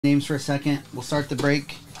names for a second. We'll start the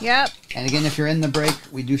break. Yep. And again, if you're in the break,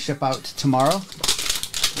 we do ship out tomorrow.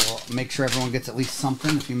 We'll make sure everyone gets at least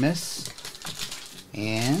something if you miss.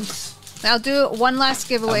 And I'll do one last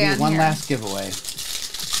giveaway on one here. last giveaway.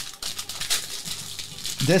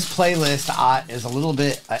 This playlist is a little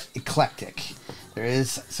bit eclectic. There is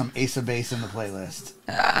some Ace of Base in the playlist.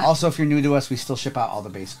 Also, if you're new to us, we still ship out all the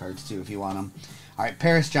base cards too if you want them. All right,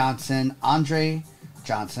 Paris Johnson, Andre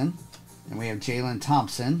Johnson, and we have Jalen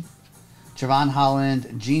Thompson, Javon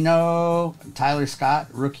Holland, Gino, Tyler Scott,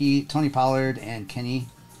 rookie, Tony Pollard, and Kenny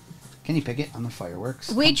Pickett on the fireworks.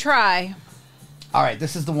 We try. All right,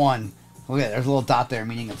 this is the one. Look at it. There's a little dot there,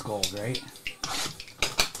 meaning it's gold, right?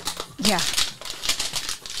 Yeah.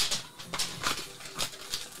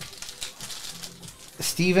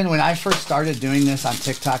 Steven, when I first started doing this on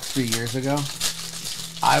TikTok 3 years ago,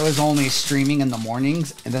 I was only streaming in the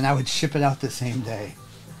mornings, and then I would ship it out the same day.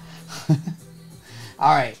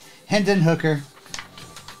 All right, Hendon Hooker.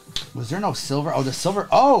 Was there no silver? Oh, the silver.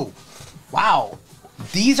 Oh, wow.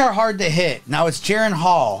 These are hard to hit. Now it's Jaren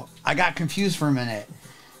Hall. I got confused for a minute.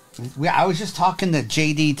 I was just talking to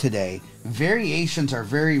JD today. Variations are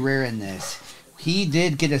very rare in this. He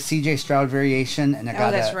did get a CJ Stroud variation, and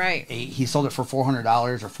that's right. He sold it for $400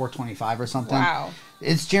 or $425 or something. Wow.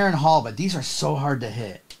 It's Jaren Hall, but these are so hard to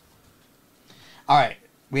hit. All right,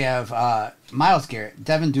 we have Myles Garrett,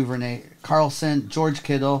 Devin Duvernay, Carlson, George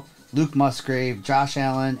Kittle, Luke Musgrave, Josh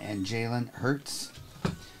Allen, and Jalen Hurts.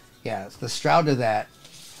 Yeah, the Stroud of that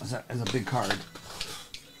is a big card.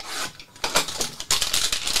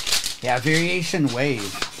 Yeah, variation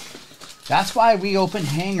wave. That's why we open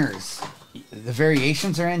hangers. The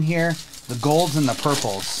variations are in here, the golds and the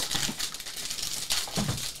purples.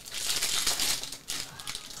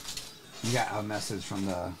 You got a message from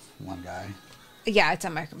the one guy. Yeah, it's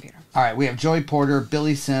on my computer. All right, we have Joey Porter,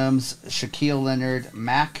 Billy Sims, Shaquille Leonard,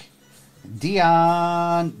 Mac,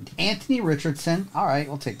 Dion, Anthony Richardson. All right,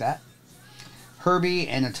 we'll take that. Herbie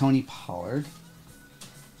and a Tony Pollard.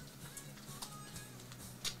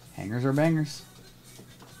 Hangers are bangers.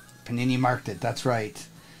 Panini marked it. That's right.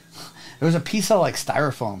 It was a piece of like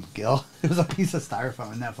styrofoam, Gil. It was a piece of styrofoam.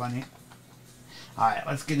 Isn't that funny? All right,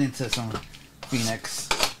 let's get into some Phoenix,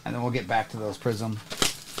 and then we'll get back to those Prism.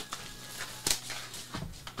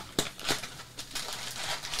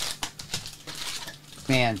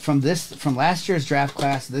 Man, from last year's draft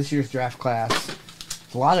class to this year's draft class,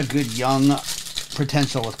 a lot of good young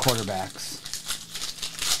potential with quarterbacks.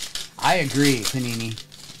 I agree, Panini.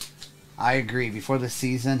 I agree. Before the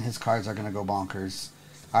season, his cards are going to go bonkers.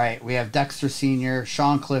 All right, we have Dexter Sr.,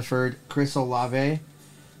 Sean Clifford, Chris Olave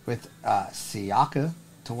with Siaka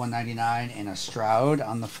to 199, and a Stroud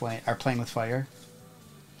on the Playing with Fire.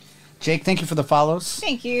 Jake, thank you for the follows.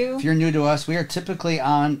 Thank you. If you're new to us, we are typically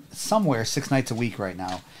on somewhere 6 nights a week right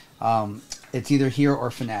now. It's either here or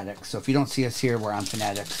Fanatics. So if you don't see us here, we're on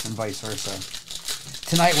Fanatics and vice versa.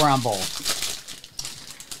 Tonight, we're on both.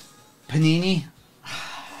 Panini,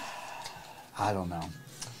 I don't know.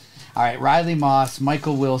 All right, Riley Moss,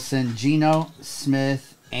 Michael Wilson, Geno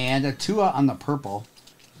Smith, and a Tua on the purple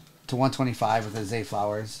to 125 with Zay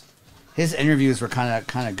Flowers. His interviews were kind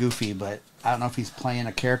of goofy, but I don't know if he's playing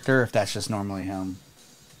a character or if that's just normally him.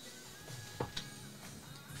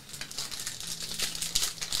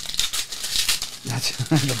 That's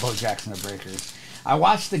the Bo Jackson of Breakers. I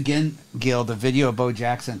watched again, Gil, the video of Bo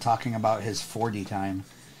Jackson talking about his 40 time.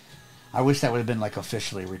 I wish that would have been like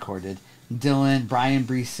officially recorded. Dylan, Brian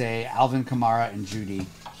Brise, Alvin Kamara, and Judy.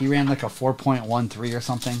 He ran like a 4.13 or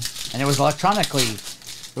something. And it was electronic, but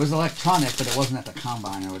it wasn't at the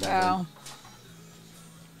combine or whatever. Oh.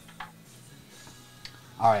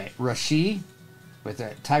 All right, Rashid with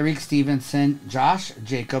Tyreek Stevenson. Josh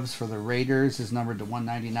Jacobs for the Raiders is numbered to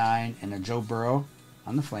 199. And a Joe Burrow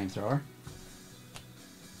on the flamethrower.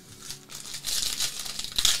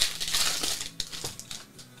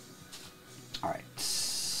 All right.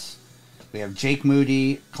 We have Jake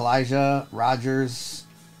Moody, Kalijah Rogers.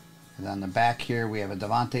 And on the back here, we have a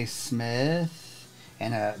Devontae Smith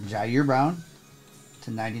and a Jair Brown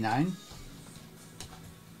to 99.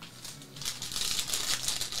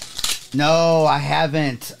 No, I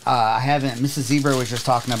haven't. Mrs. Zebra was just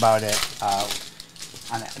talking about it.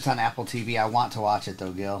 It's on Apple TV. I want to watch it,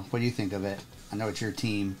 though, Gil. What do you think of it? I know it's your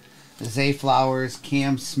team. Zay Flowers,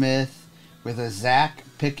 Cam Smith with a Zach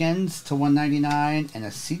Pickens to 199 and a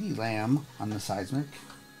CeeDee Lamb on the Seismic.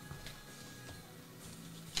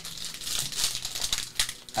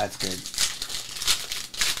 That's good.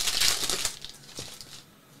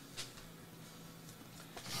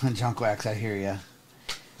 Junk Wax, I hear ya.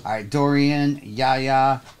 All right, Dorian,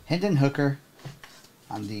 Yaya, Hendon Hooker,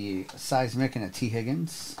 on the Seismic and a T.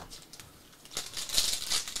 Higgins.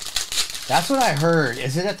 That's what I heard.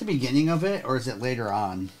 Is it at the beginning of it or is it later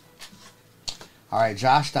on? All right,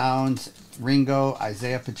 Josh Downs, Ringo,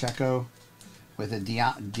 Isaiah Pacheco with a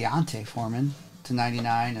Deontay Foreman to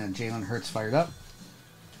 99 and a Jalen Hurts fired up.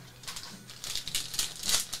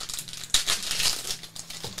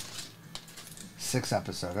 Sixth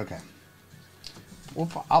episode, okay.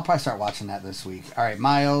 I'll probably start watching that this week. All right,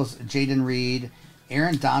 Miles, Jaden Reed,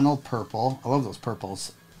 Aaron Donald, purple. I love those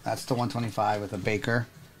purples. That's the 125 with a Baker.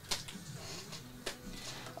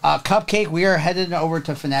 Cupcake, we are headed over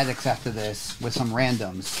to Fanatics after this with some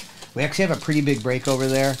randoms. We actually have a pretty big break over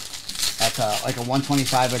there. That's like a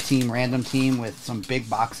 125 a team, random team with some big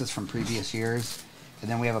boxes from previous years. And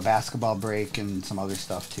then we have a basketball break and some other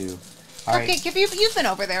stuff too. All right. Okay, you've been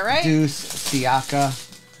over there, right? Deuce, Siaka,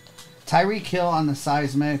 Tyreek Hill on the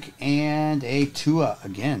Seismic, and a Tua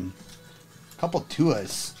again. A couple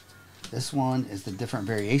Tuas. This one is the different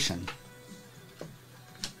variation.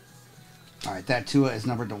 All right, that Tua is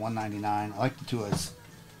numbered to 199. I like the Tuas.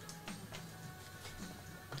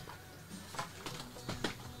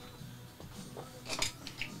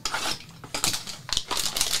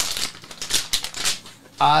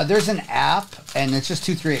 There's an app, and it's just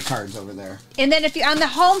 238 cards over there. And then if you on the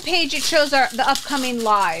home page, it shows the upcoming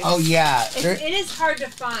live. Oh yeah, it is hard to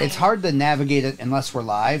find. It's hard to navigate it unless we're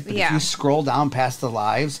live. But if you scroll down past the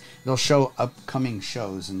lives, it'll show upcoming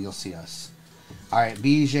shows, and you'll see us. All right,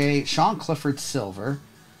 BJ, Sean Clifford Silver,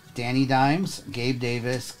 Danny Dimes, Gabe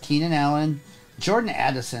Davis, Keenan Allen, Jordan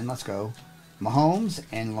Addison. Let's go. Mahomes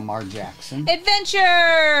and Lamar Jackson.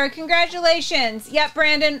 Adventure! Congratulations. Yep,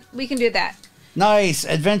 Brandon, we can do that. Nice.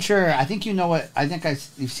 Adventure. I think you know what. I think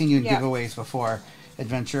you've seen you in giveaways before.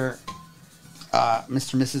 Adventure.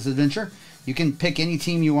 Mr. and Mrs. Adventure. You can pick any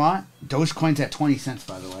team you want. Dogecoin's at 20 cents,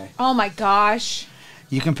 by the way. Oh, my gosh.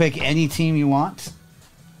 You can pick any team you want.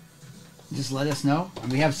 Just let us know. And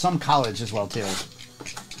we have some college as well, too.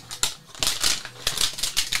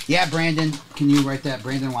 Yeah, Brandon. Can you write that?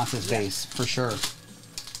 Brandon wants his base, for sure.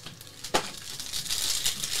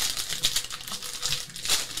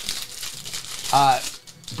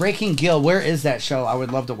 Breaking Gill, where is that show? I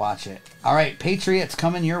would love to watch it. All right, Patriots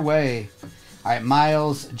coming your way. All right,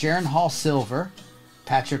 Miles, Jaron Hall Silver,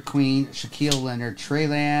 Patrick Queen, Shaquille Leonard, Trey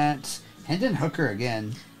Lance, Hendon Hooker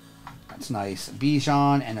again. That's nice.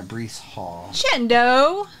 Bijan and a Breece Hall.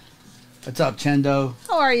 Chendo. What's up, Chendo?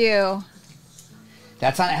 How are you?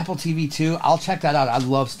 That's on Apple TV too. I'll check that out. I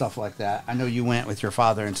love stuff like that. I know you went with your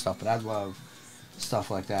father and stuff, but I love stuff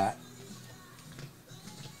like that.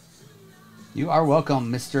 You are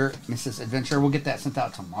welcome, Mr. Mrs. Adventure. We'll get that sent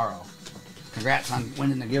out tomorrow. Congrats on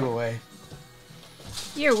winning the giveaway.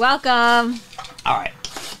 You're welcome. All right.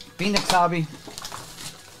 Phoenix Hobby.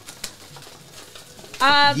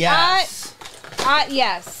 Yes.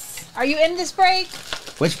 Yes. Are you in this break?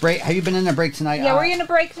 Which break? Have you been in a break tonight? Yeah, we're in a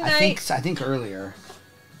break tonight. I think earlier.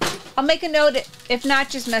 I'll make a note. If not,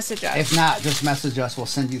 just message us. If not, just message us. We'll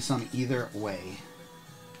send you some either way.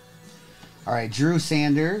 All right. Drew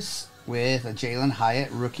Sanders with a Jalen Hyatt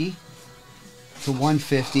rookie to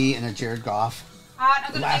 150 and a Jared Goff.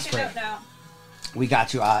 I'm going to make a note now. We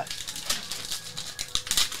got you, Ott.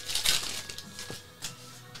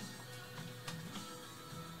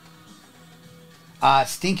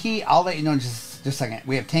 Stinky, I'll let you know in just a second.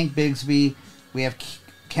 We have Tank Bigsby. We have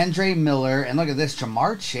Kendre Miller. And look at this,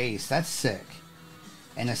 Jamar Chase. That's sick.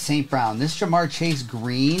 And a St. Brown. This Jamar Chase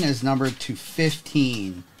green is numbered to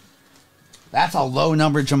 15. That's a low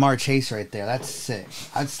number Jamar Chase right there. That's sick.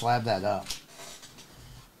 I'd slab that up.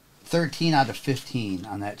 13 out of 15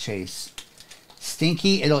 on that Chase.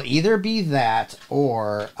 Stinky, it'll either be that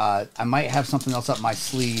or I might have something else up my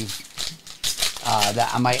sleeve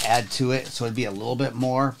that I might add to it. So it'd be a little bit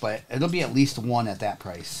more, but it'll be at least one at that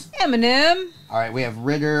price. Eminem. All right, we have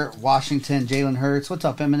Ritter, Washington, Jalen Hurts. What's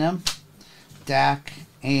up, Eminem? Dak,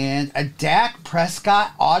 and a Dak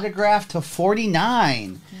Prescott autograph to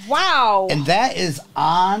 49. Wow. And that is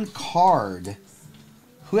on card.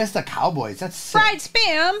 Who has the Cowboys? That's sick. Fried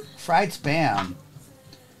Spam. Fried Spam.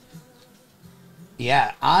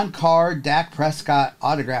 Yeah, on card, Dak Prescott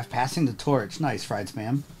autograph, passing the torch. Nice, Fried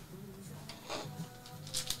Spam.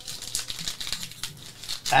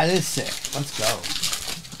 That is sick. Let's go.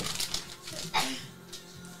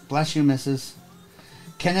 Bless you, Mrs.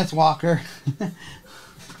 Kenneth Walker.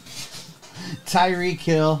 Tyreek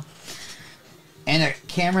Hill. And a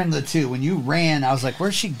Cameron Latu. When you ran, I was like,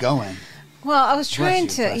 where's she going? Well, I was trying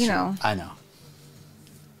to, you know. I know.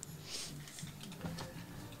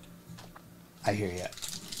 I hear you.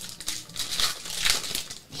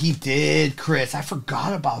 He did, Chris. I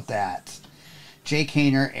forgot about that. Jake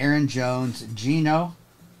Haener, Aaron Jones, Geno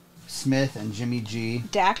Smith, and Jimmy G.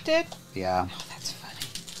 Dak did? Yeah. Oh, that's funny.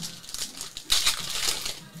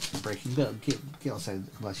 Breaking Gil said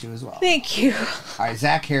bless you as well. Thank you. All right,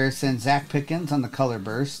 Zach Harrison, Zach Pickens on the color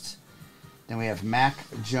burst. Then we have Mac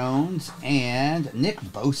Jones and Nick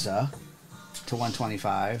Bosa to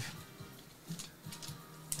 125.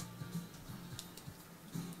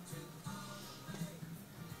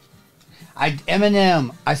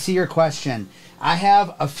 Eminem, I see your question. I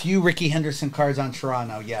have a few Ricky Henderson cards on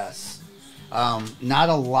Toronto, yes. Not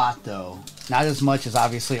a lot, though. Not as much as,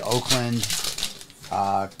 obviously, Oakland.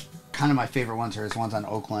 Kind of my favorite ones are his ones on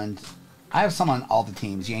Oakland. I have some on all the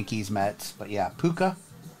teams, Yankees, Mets. But, yeah, Puka.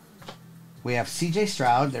 We have C.J.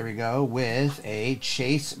 Stroud, there we go, with a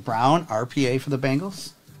Chase Brown RPA for the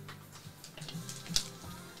Bengals.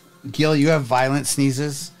 Gil, you have violent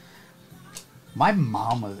sneezes. My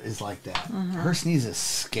mom is like that. Mm-hmm. Her sneezes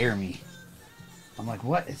scare me. I'm like,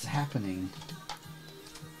 what is happening?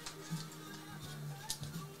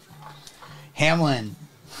 Hamlin.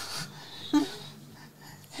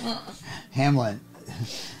 Hamlin.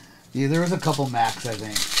 Yeah, there was a couple Macs, I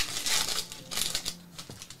think.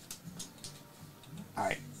 All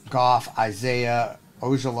right. Goff, Isaiah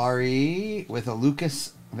Ojulari with a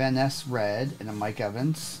Lucas Van Ness red and a Mike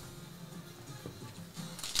Evans.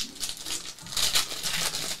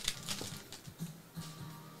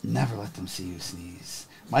 Never let them see you sneeze.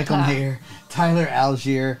 Michael Mayer, Tyler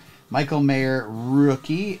Algier, Michael Mayer,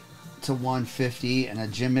 rookie to 150, and a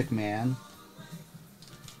Jim McMahon.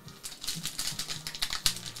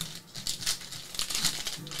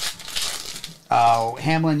 Oh,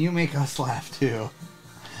 Hamlin, you make us laugh too.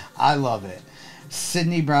 I love it.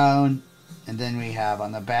 Sidney Brown, and then we have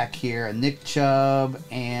on the back here a Nick Chubb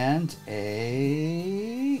and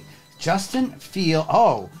a Justin Field.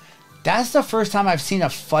 Oh, that's the first time I've seen a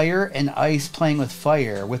fire and ice playing with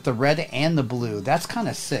fire with the red and the blue. That's kind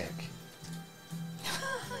of sick.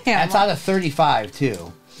 Yeah, that's out of 35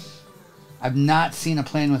 too. I've not seen a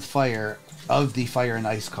playing with fire of the fire and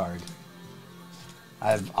ice card.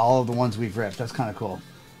 I've all of the ones we've ripped. That's kind of cool.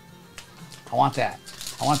 I want that.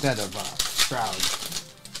 I want that of Stroud.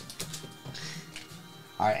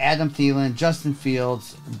 All right, Adam Thielen, Justin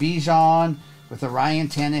Fields, Bijan with a Ryan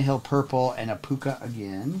Tannehill purple and a Puka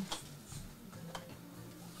again.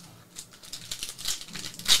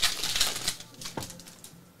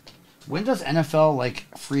 When does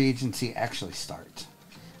NFL free agency actually start?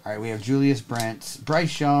 All right, we have Julius Brents,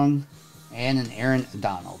 Bryce Young, and an Aaron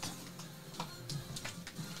Donald.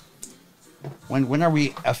 When are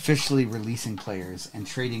we officially releasing players and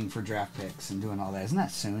trading for draft picks and doing all that? Isn't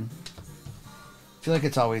that soon? I feel like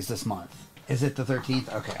it's always this month. Is it the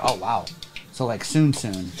 13th? Okay. Oh, wow. So, soon.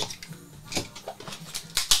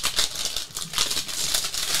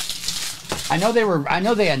 I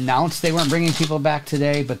know they announced they weren't bringing people back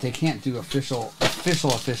today, but they can't do official until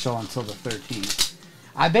the 13th.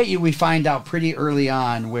 I bet you we find out pretty early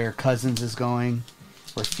on where Cousins is going,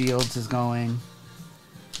 where Fields is going.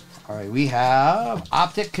 All right, we have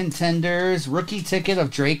Optic Contenders rookie ticket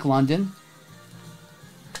of Drake London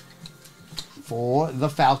for the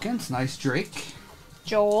Falcons. Nice, Drake.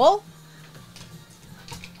 Joel.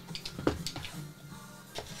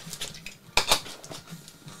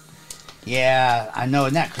 Yeah, I know.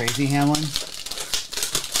 Isn't that crazy, Hamlin?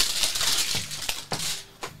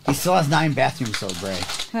 He still has 9 bathrooms, though, Bray.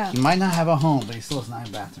 Yeah. He might not have a home, but he still has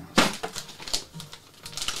 9 bathrooms.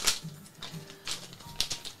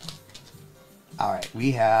 All right,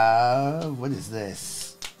 we have... What is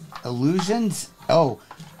this? Illusions? Oh,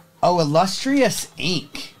 Illustrious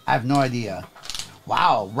Ink. I have no idea.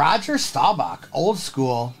 Wow, Roger Staubach, old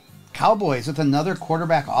school. Cowboys with another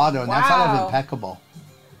quarterback auto, and that's out of Impeccable.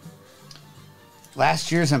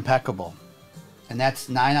 Last year's Impeccable. And that's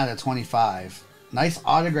 9 out of 25. Nice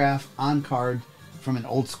autograph on card from an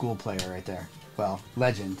old school player right there. Well,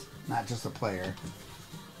 legend, not just a player.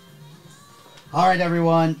 All right,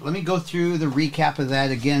 everyone. Let me go through the recap of that.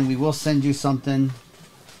 Again, we will send you something.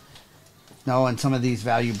 No, and some of these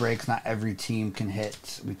value breaks, not every team can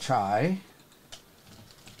hit. We try.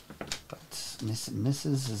 But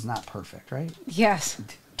Mrs. is not perfect, right? Yes.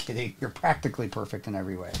 Kidding. You're practically perfect in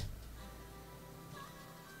every way.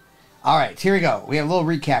 All right, here we go. We have a little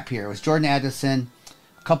recap here. It was Jordan Addison,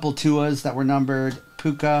 a couple Tuas that were numbered,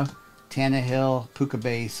 Puka, Tannehill, Puka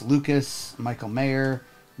base, Lucas, Michael Mayer,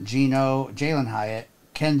 Geno, Jalen Hyatt,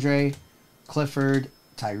 Kendre, Clifford,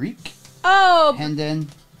 Tyreek, Hendon.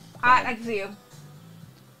 I can see you.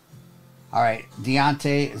 All right,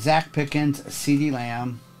 Deontay, Zach Pickens, CeeDee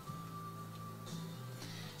Lamb.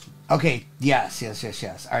 Okay, yes.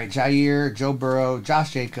 All right, Jair, Joe Burrow,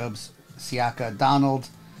 Josh Jacobs, Siaka, Donald,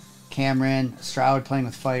 Cameron, Stroud playing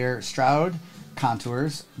with fire. Stroud,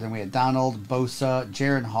 contours. Then we had Donald, Bosa,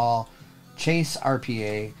 Jaron Hall, Chase,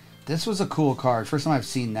 RPA. This was a cool card. First time I've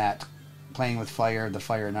seen that. Playing with fire, the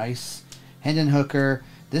fire and ice. Hendon Hooker.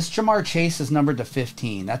 This Jamar Chase is numbered to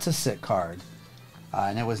 15. That's a sick card.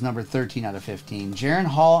 And it was numbered 13 out of 15. Jaron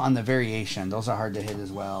Hall on the variation. Those are hard to hit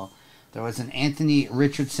as well. There was an Anthony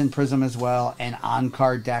Richardson prism as well. And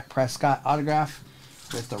on-card Dak Prescott autograph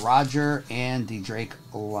with the Roger and the Drake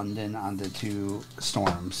London on the 2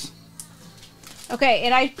 Storms. Okay,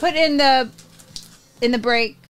 and I put in the break